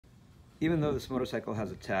Even though this motorcycle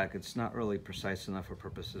has a tach, it's not really precise enough for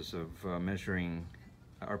purposes of measuring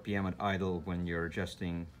RPM at idle when you're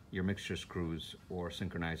adjusting your mixture screws or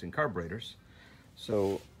synchronizing carburetors.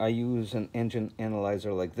 So I use an engine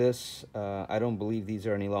analyzer like this. I don't believe these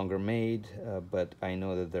are any longer made, but I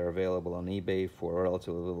know that they're available on eBay for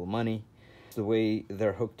relatively little money. The way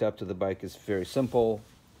they're hooked up to the bike is very simple.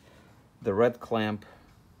 The red clamp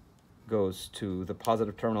goes to the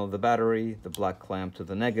positive terminal of the battery, the black clamp to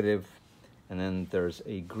the negative, and then there's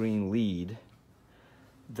a green lead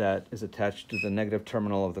that is attached to the negative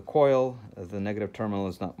terminal of the coil. The negative terminal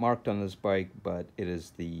is not marked on this bike, but it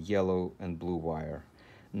is the yellow and blue wire.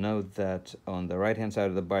 Note that on the right-hand side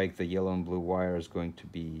of the bike, the yellow and blue wire is going to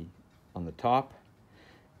be on the top,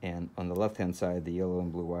 and on the left-hand side, the yellow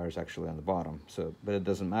and blue wire is actually on the bottom. But it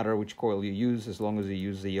doesn't matter which coil you use, as long as you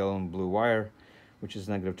use the yellow and blue wire, which is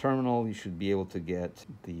negative terminal, you should be able to get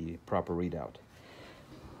the proper readout.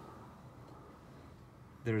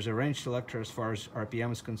 There's a range selector as far as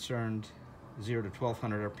RPM is concerned, 0 to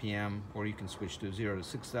 1200 RPM, or you can switch to 0 to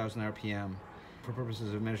 6000 RPM. For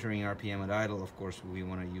purposes of measuring RPM at idle, of course, we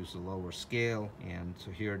want to use the lower scale, and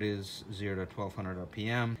so here it is, 0 to 1200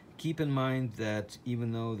 RPM. Keep in mind that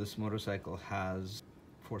even though this motorcycle has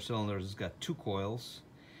 4 cylinders, it's got 2 coils,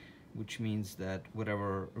 which means that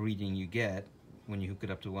whatever reading you get, when you hook it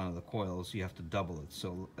up to one of the coils, you have to double it.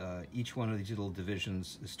 So each one of these little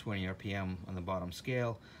divisions is 20 RPM on the bottom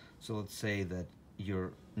scale. So let's say that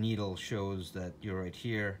your needle shows that you're right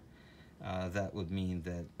here. That would mean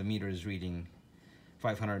that the meter is reading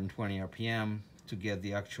 520 RPM. To get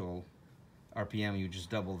the actual RPM, you just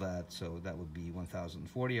double that, so that would be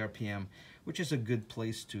 1040 RPM, which is a good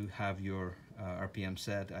place to have your RPM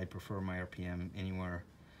set. I prefer my RPM anywhere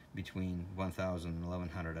between 1000 and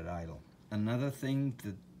 1100 at idle. Another thing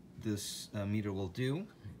that this meter will do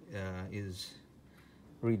is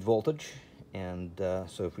read voltage, and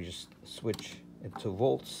so if we just switch it to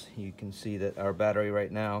volts, you can see that our battery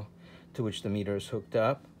right now, to which the meter is hooked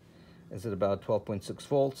up, is at about 12.6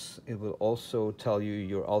 volts. It will also tell you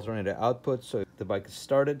your alternator output, so if the bike is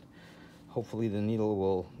started, hopefully the needle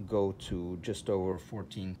will go to just over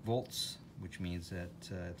 14 volts, which means that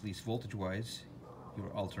at least voltage-wise, your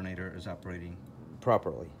alternator is operating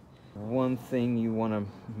properly. One thing you want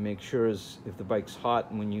to make sure is if the bike's hot,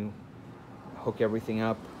 when you hook everything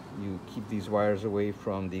up, you keep these wires away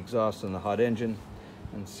from the exhaust and the hot engine,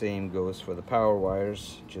 and same goes for the power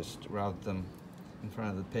wires. Just route them in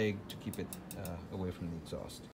front of the peg to keep it away from the exhaust.